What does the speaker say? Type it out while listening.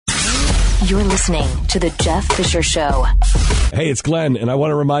You're listening to The Jeff Fisher Show. Hey, it's Glenn, and I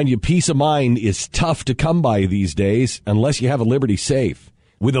want to remind you, peace of mind is tough to come by these days unless you have a Liberty Safe.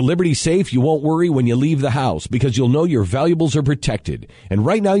 With a Liberty Safe, you won't worry when you leave the house because you'll know your valuables are protected. And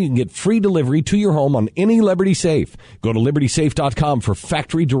right now, you can get free delivery to your home on any Liberty Safe. Go to LibertySafe.com for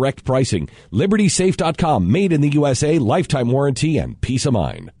factory direct pricing. LibertySafe.com, made in the USA, lifetime warranty, and peace of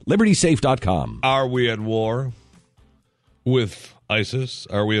mind. LibertySafe.com. Are we at war with ISIS?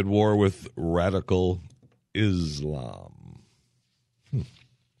 Are we at war with radical Islam?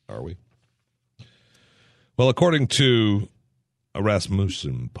 Are we? Well, according to a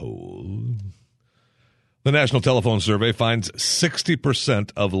Rasmussen poll, the National Telephone Survey finds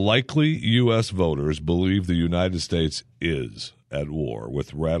 60% of likely U.S. voters believe the United States is at war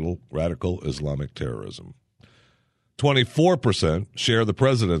with radical Islamic terrorism. 24% share the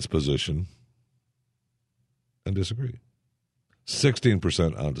president's position and disagree.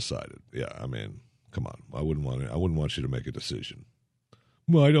 16% undecided. Yeah, I mean, come on. I wouldn't want you to make a decision.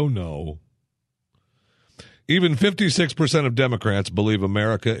 Well, I don't know. Even 56% of Democrats believe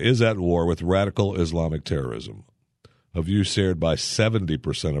America is at war with radical Islamic terrorism, a view shared by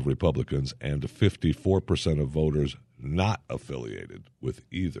 70% of Republicans and 54% of voters not affiliated with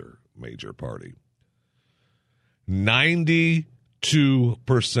either major party.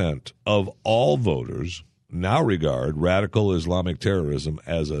 92% of all voters now regard radical Islamic terrorism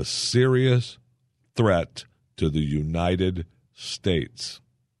as a serious threat to the United States.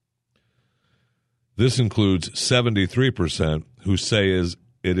 This includes 73% who say it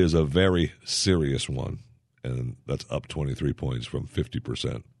is a very serious one, and that's up 23 points from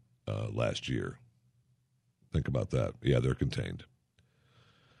 50% last year. Think about that. Yeah, they're contained.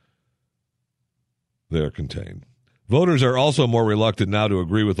 They're contained. Voters are also more reluctant now to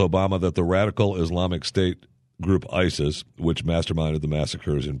agree with Obama that the radical Islamic State group ISIS, which masterminded the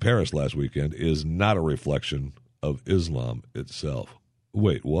massacres in Paris last weekend, is not a reflection of Islam itself.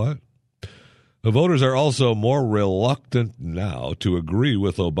 Wait, what? The voters are also more reluctant now to agree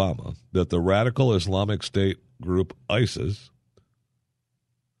with Obama that the radical Islamic State group ISIS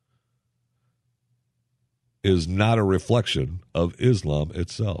is not a reflection of Islam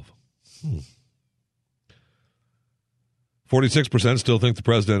itself. 46% still think the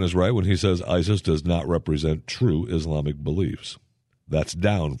president is right when he says ISIS does not represent true Islamic beliefs. That's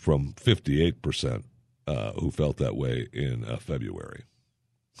down from 58% who felt that way in February.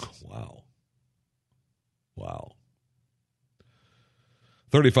 Wow.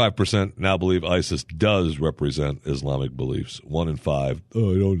 35% now believe ISIS does represent Islamic beliefs. 1 in 5, I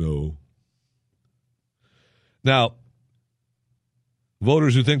don't know. Now,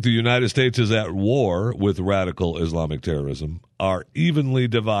 voters who think the United States is at war with radical Islamic terrorism are evenly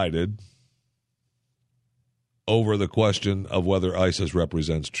divided over the question of whether ISIS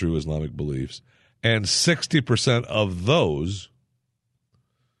represents true Islamic beliefs. And 60% of those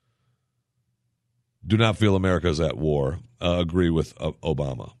do not feel America is at war, agree with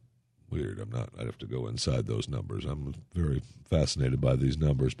Obama. Weird. I'd have to go inside those numbers. I'm very fascinated by these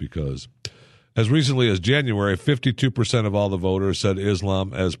numbers because as recently as January, 52% of all the voters said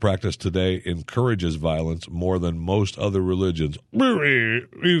Islam as practiced today encourages violence more than most other religions.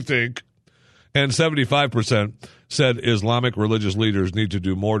 You think? And 75% said Islamic religious leaders need to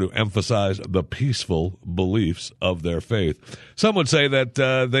do more to emphasize the peaceful beliefs of their faith. Some would say that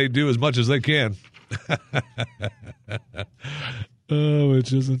they do as much as they can. Oh,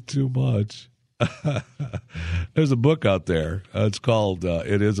 it isn't too much. There's a book out there. It's called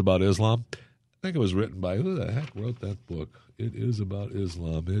It Is About Islam. I think it was written by, who the heck wrote that book? It Is About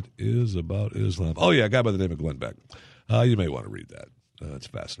Islam. It Is About Islam. Oh, yeah, a guy by the name of Glenn Beck. You may want to read that. It's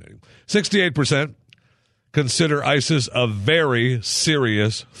fascinating. 68% consider ISIS a very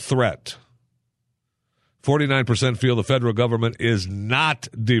serious threat. 49% feel the federal government is not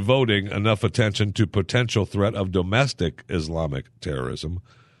devoting enough attention to potential threat of domestic Islamic terrorism.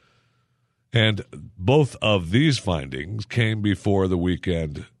 And both of these findings came before the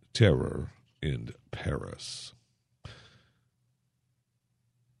weekend terror in Paris.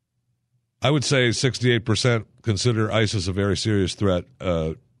 I would say 68% consider ISIS a very serious threat.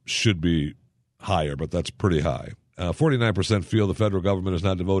 Should be higher, but that's pretty high. 49% feel the federal government is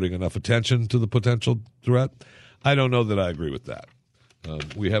not devoting enough attention to the potential threat. I don't know that I agree with that.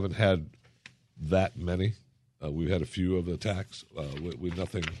 We haven't had that many. We've had a few of the attacks with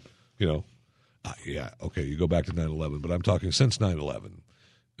nothing, yeah, okay, you go back to 9/11, but I'm talking since 9/11.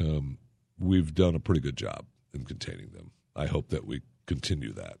 We've done a pretty good job in containing them. I hope that we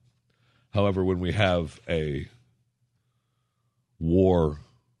continue that. However, when we have a war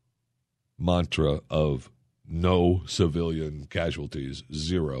mantra of no civilian casualties,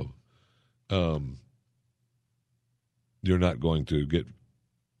 0, you're not going to get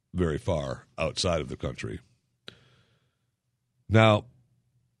very far outside of the country. Now,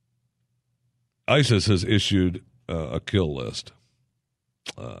 ISIS has issued a kill list.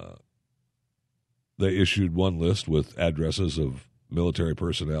 They issued one list with addresses of military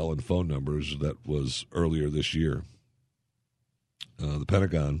personnel and phone numbers that was earlier this year. The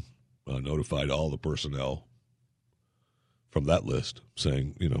Pentagon notified all the personnel from that list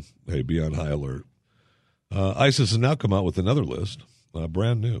saying, hey, be on high alert. ISIS has now come out with another list,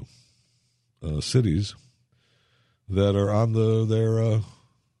 brand new, cities that are on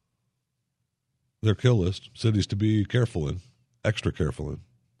their kill list, cities to be careful in, extra careful in.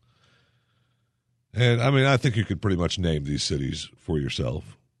 And, I think you could pretty much name these cities for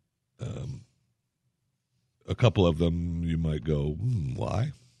yourself. A couple of them you might go,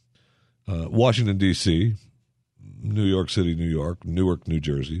 why? Washington, D.C., New York City, New York, Newark, New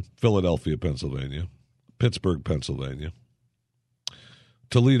Jersey, Philadelphia, Pennsylvania, Pittsburgh, Pennsylvania,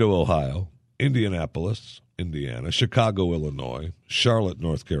 Toledo, Ohio, Indianapolis, Indiana, Chicago, Illinois, Charlotte,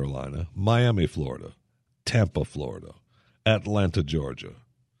 North Carolina, Miami, Florida, Tampa, Florida, Atlanta, Georgia,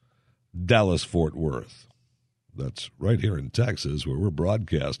 Dallas, Fort Worth. That's right here in Texas where we're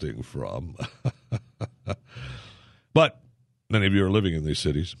broadcasting from. But many of you are living in these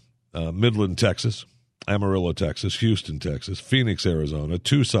cities. Midland, Texas, Amarillo, Texas, Houston, Texas, Phoenix, Arizona,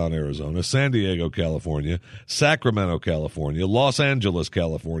 Tucson, Arizona, San Diego, California, Sacramento, California, Los Angeles,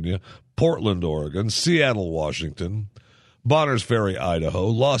 California, Portland, Oregon, Seattle, Washington, Bonners Ferry, Idaho,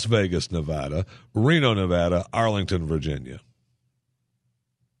 Las Vegas, Nevada, Reno, Nevada, Arlington, Virginia.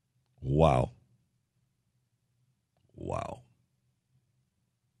 Wow.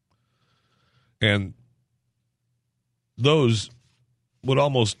 And those would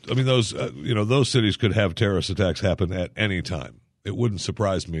almost, those cities could have terrorist attacks happen at any time. It wouldn't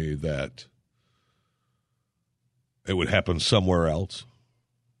surprise me that it would happen somewhere else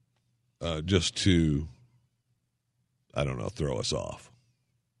just to, throw us off.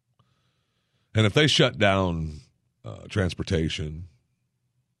 And if they shut down transportation,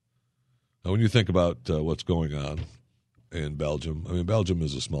 when you think about what's going on in Belgium, Belgium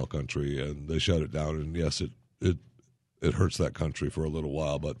is a small country, and they shut it down, and yes, it hurts that country for a little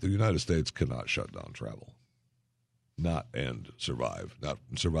while, but the United States cannot shut down travel. Not survive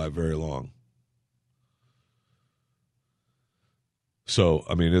very long. So,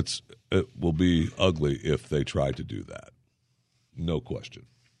 it will be ugly if they try to do that. No question.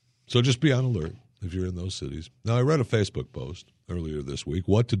 So just be on alert if you're in those cities. Now, I read a Facebook post earlier this week,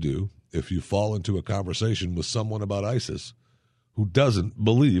 what to do if you fall into a conversation with someone about ISIS who doesn't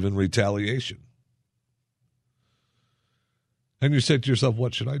believe in retaliation. And you say to yourself,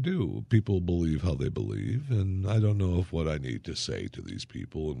 what should I do? People believe how they believe, and I don't know what I need to say to these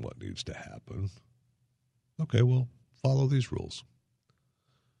people and what needs to happen. Okay, well, follow these rules.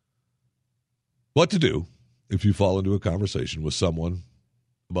 What to do if you fall into a conversation with someone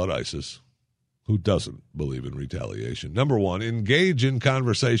about ISIS who doesn't believe in retaliation. Number one, engage in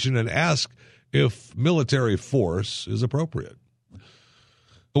conversation and ask if military force is appropriate.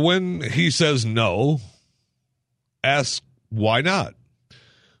 When he says no, ask why not.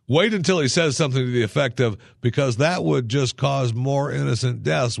 Wait until he says something to the effect of, because that would just cause more innocent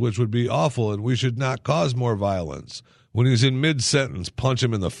deaths, which would be awful, and we should not cause more violence. When he's in mid-sentence, punch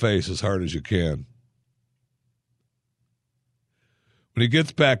him in the face as hard as you can. When he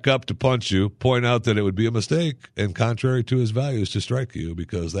gets back up to punch you, point out that it would be a mistake and contrary to his values to strike you,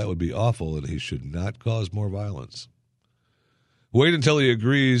 because that would be awful and he should not cause more violence. Wait until he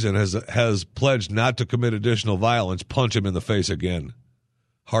agrees and has pledged not to commit additional violence. Punch him in the face again.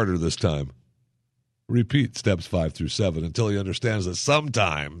 Harder this time. Repeat steps 5 through 7 until he understands that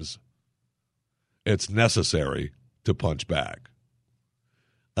sometimes it's necessary to punch back.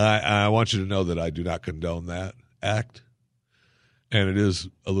 I want you to know that I do not condone that act. And it is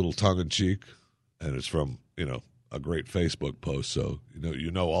a little tongue-in-cheek, and it's from, a great Facebook post, so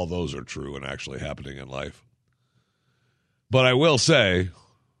you know all those are true and actually happening in life. But I will say,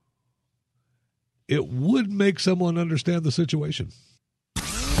 it would make someone understand the situation.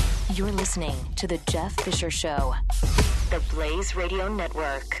 You're listening to The Jeff Fisher Show, the Blaze Radio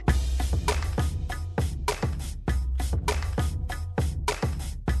Network.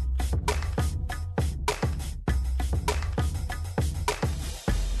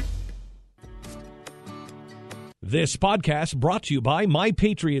 This podcast brought to you by My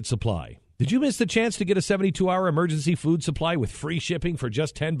Patriot Supply. Did you miss the chance to get a 72-hour emergency food supply with free shipping for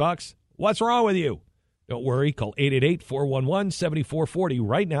just $10? What's wrong with you? Don't worry. Call 888-411-7440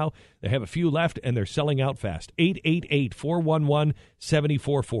 right now. They have a few left, and they're selling out fast.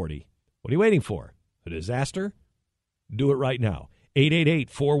 888-411-7440. What are you waiting for? A disaster? Do it right now.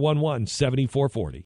 888-411-7440.